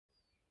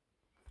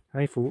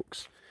Hi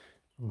folks,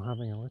 I'm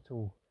having a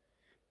little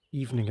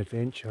evening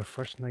adventure,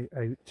 first night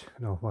out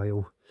in a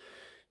while,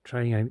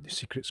 trying out the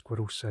secret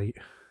squirrel site.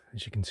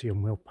 As you can see,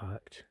 I'm well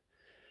packed.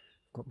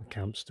 I've got my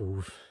camp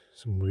stove,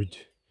 some wood,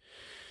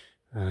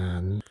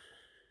 and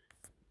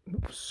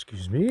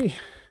excuse me,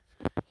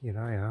 here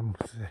I am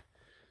with the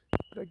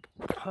big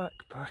pack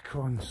back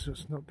on, so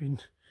it's not been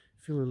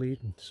fully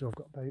laden. So I've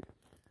got about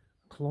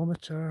a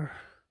kilometre,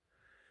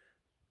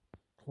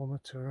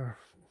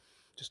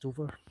 just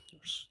over,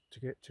 to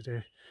get to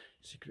the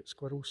secret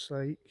squirrel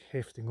site,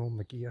 hefting all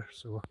my gear,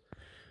 so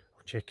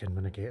I'll check in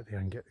when I get there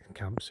and get the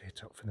camp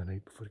set up for the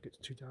night before it gets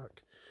too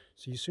dark.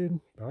 See you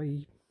soon,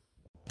 bye.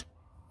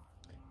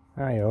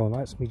 Hi all,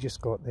 that's me, just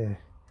got the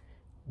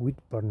wood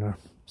burner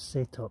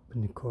set up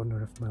in the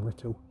corner of my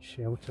little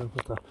shelter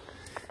with a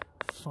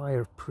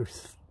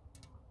fireproof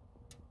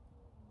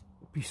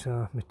piece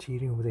of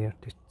material there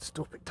to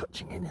stop it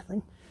touching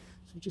anything.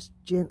 So just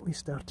gently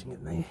starting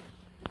it now.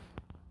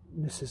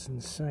 This is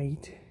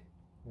inside.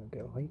 I'll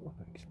get a light on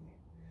actually.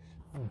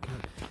 Okay.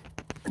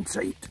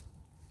 Inside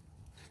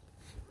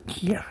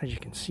here, as you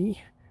can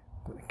see,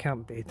 I've got the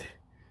camp bed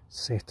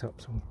set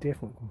up, so I'm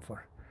definitely going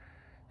for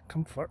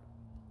comfort.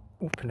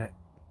 Open it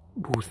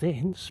both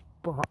ends,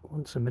 but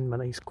once I'm in my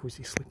nice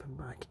cosy sleeping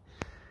bag,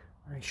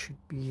 I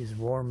should be as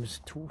warm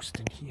as toast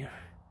in here.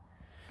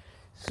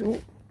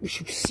 So we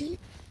should see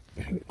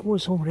how it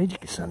goes already.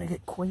 It's starting to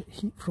get quite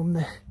heat from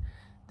the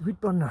wood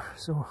burner,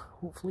 so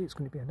hopefully it's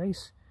going to be a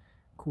nice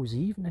cosy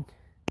evening.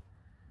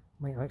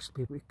 Might actually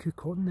be able to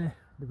cook on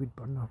the wood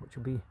burner, which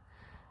will be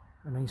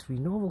a nice wee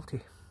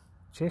novelty.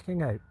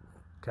 Checking out.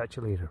 Catch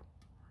you later.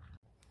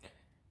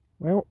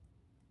 Well,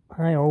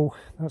 hi all,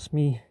 that's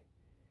me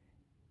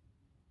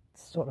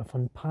sort of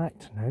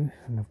unpacked now,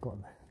 and I've got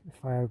the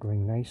fire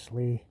going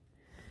nicely,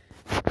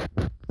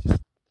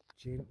 just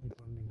gently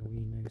burning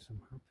away now, so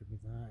I'm happy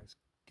with that. It's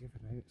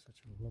giving out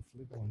such a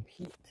lovely warm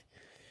heat.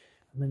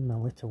 I'm in my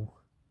little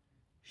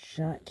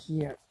shack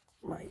here,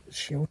 my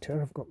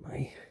shelter. I've got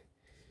my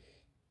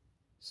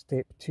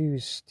step 2,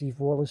 as Steve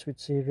Wallace would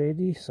say,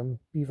 ready. Some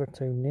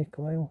Beavertown neck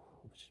oil,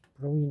 which is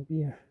brilliant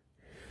beer.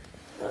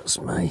 That's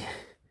my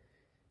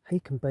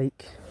hike and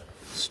bike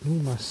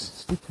snowmass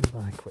sleeping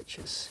bag, which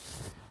is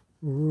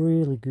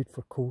really good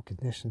for cold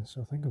conditions,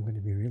 so I think I'm going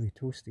to be really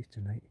toasty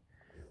tonight.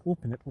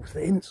 Open at both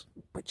ends,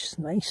 which is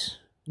nice.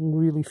 I'm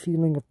really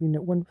feeling I've been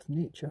at one with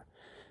nature.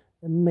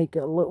 I might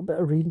get a little bit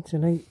of rain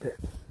tonight, but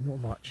not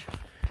much.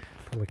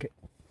 Probably get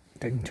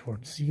down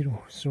towards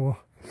 0, so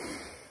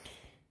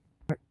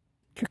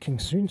cooking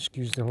soon.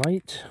 Excuse the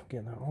light, I'll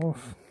get that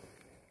off.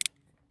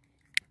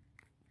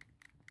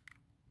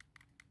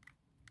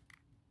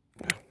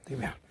 There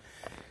we are.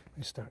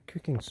 I start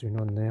cooking soon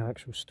on the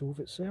actual stove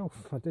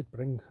itself. I did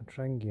bring a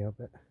trangia,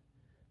 but the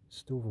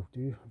stove will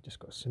do. I've just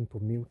got a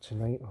simple meal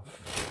tonight of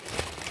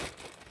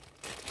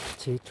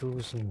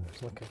potatoes and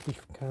like a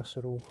beef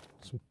casserole,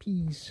 some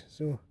peas.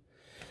 So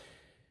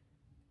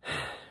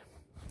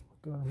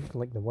I'm looking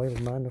like the wild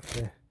man of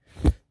the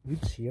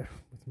woods here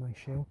with my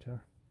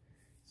shelter.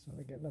 So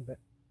I'm getting a bit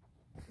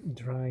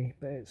dry,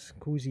 but it's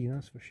cosy,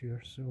 that's for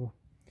sure. So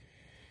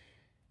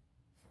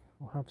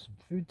I'll have some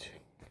food,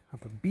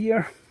 have a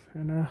beer,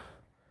 and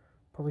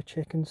probably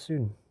check in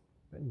soon.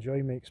 But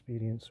enjoy my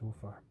experience so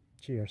far.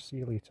 Cheers, see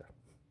you later.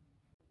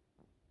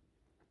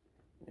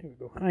 There we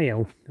go.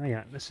 Hiya,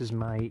 hiya. This is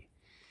my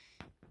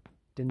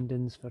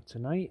din-dins for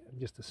tonight.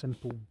 Just a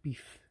simple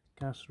beef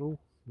casserole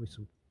with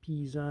some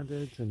peas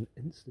added and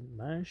instant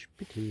mashed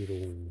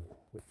potato,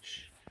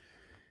 which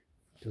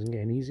doesn't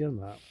get any easier than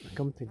that.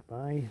 Accompanied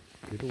by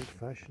good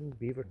old-fashioned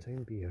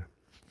Beavertown beer.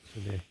 So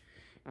the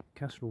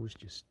casserole is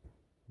just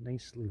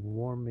nicely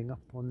warming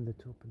up on the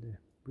top of the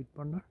wood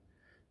burner.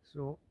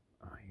 So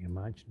I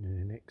imagine in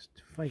the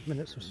next 5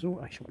 minutes or so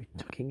I shall be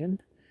tucking in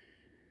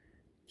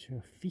to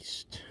a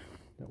feast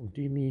that will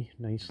do me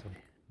nicely.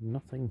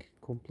 Nothing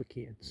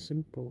complicated,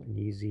 simple and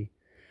easy.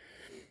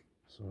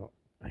 So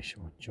I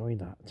shall enjoy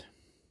that.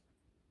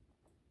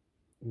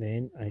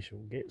 Then I shall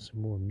get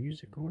some more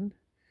music on,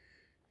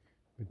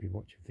 maybe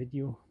watch a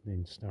video,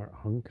 then start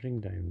hunkering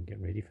down,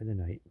 get ready for the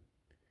night.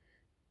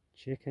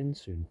 Check in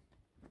soon.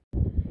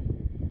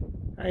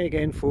 Hi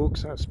again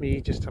folks, that's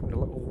me just having a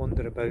little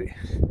wander about.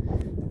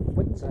 The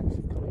wind's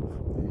actually coming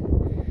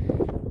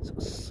from the sort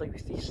of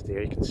southeast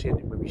there. You can see it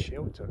in my wee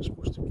shelter. It's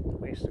supposed to be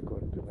domestic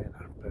according to the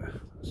weather, but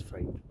that's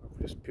fine.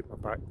 I've just put my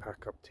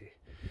backpack up to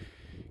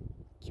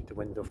keep the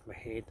wind off my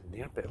head in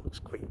there, but it looks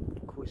quite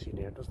cosy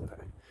there, doesn't it?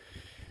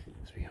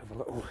 So we have a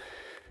little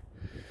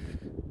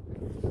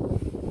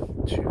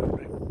tour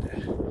around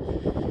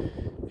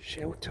the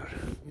shelter.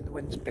 The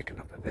wind's picking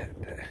up a bit,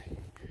 but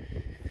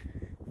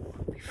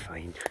we'll be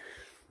fine.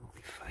 We'll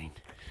be fine.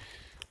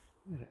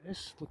 There it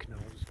is, looking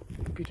all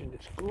good in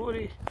its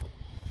glory.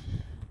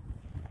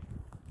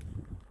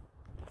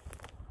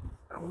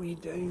 Away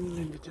down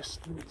in the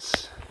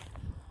distance,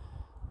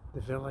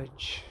 the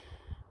village,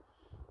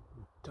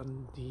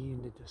 Dundee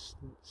in the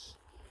distance,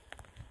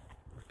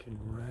 looking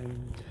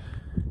round.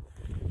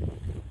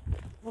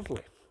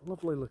 Lovely,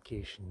 lovely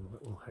location,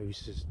 little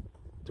houses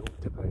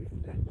talked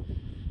about the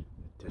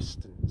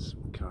distance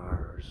and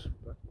cars,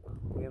 but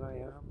where I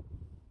am,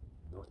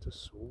 not a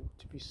soul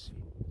to be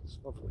seen. It's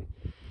lovely.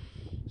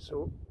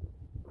 So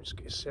I'm just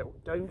going to settle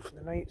down for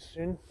the night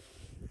soon.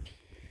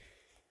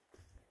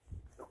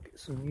 I'll get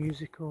some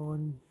music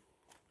on,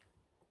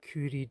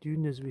 curry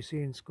doon as we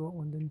say in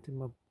Scotland, into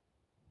my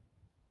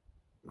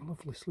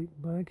lovely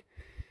sleeping bag,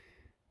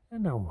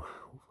 and I'll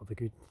have a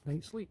good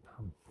night's sleep.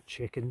 I'm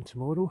checking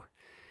tomorrow,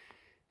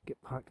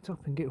 get packed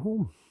up and get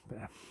home, but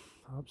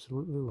I'm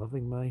absolutely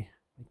loving my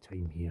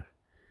time here.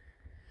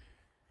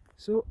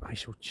 So I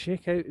shall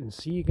check out and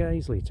see you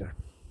guys later.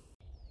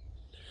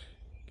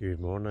 Good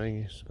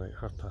morning, it's about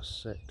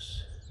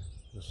 6:30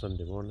 on a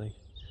Sunday morning.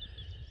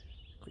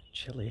 Quite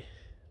chilly,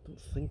 I don't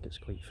think it's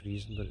quite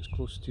freezing, but it's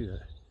close to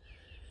it.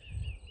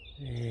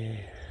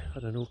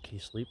 Had an okay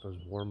sleep, I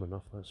was warm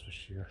enough, that's for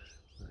sure.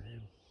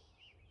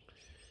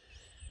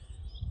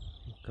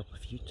 Woke up a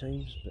few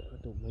times, but I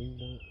don't mind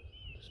that.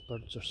 The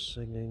birds are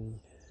singing,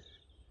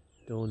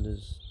 dawn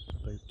is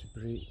about to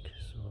break,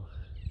 so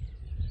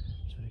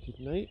it's been a good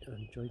night. I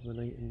enjoyed my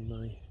night in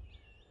my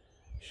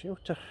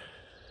shelter.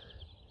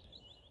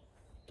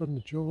 Done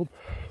the job.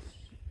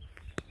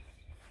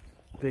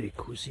 Very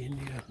cosy in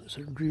here. It's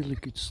a really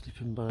good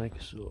sleeping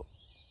bag, so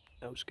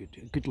that was good.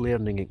 A good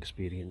learning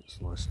experience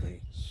last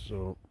night.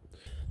 So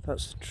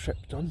that's the trip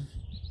done.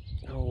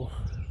 I'll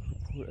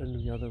report in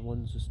the other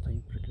ones as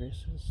time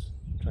progresses.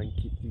 Try and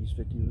keep these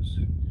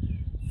videos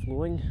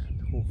flowing,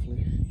 and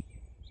hopefully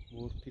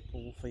more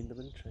people will find them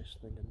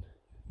interesting and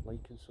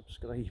like and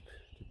subscribe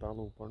to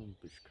Balluburn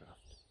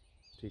Bushcraft.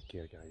 Take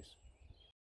care, guys.